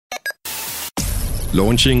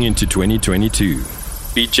Launching into 2022.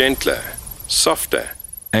 Be gentler, softer,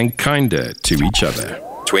 and kinder to each other.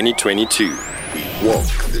 2022. We walk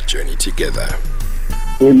the journey together.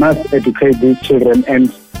 We must educate these children and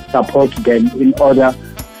support them in order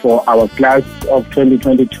for our class of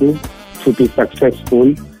 2022 to be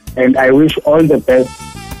successful. And I wish all the best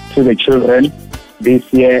to the children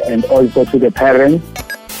this year and also to the parents.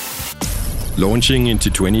 Launching into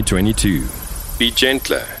 2022. Be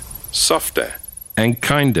gentler, softer, and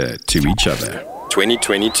kinder to each other.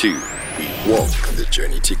 2022. We walk the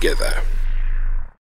journey together.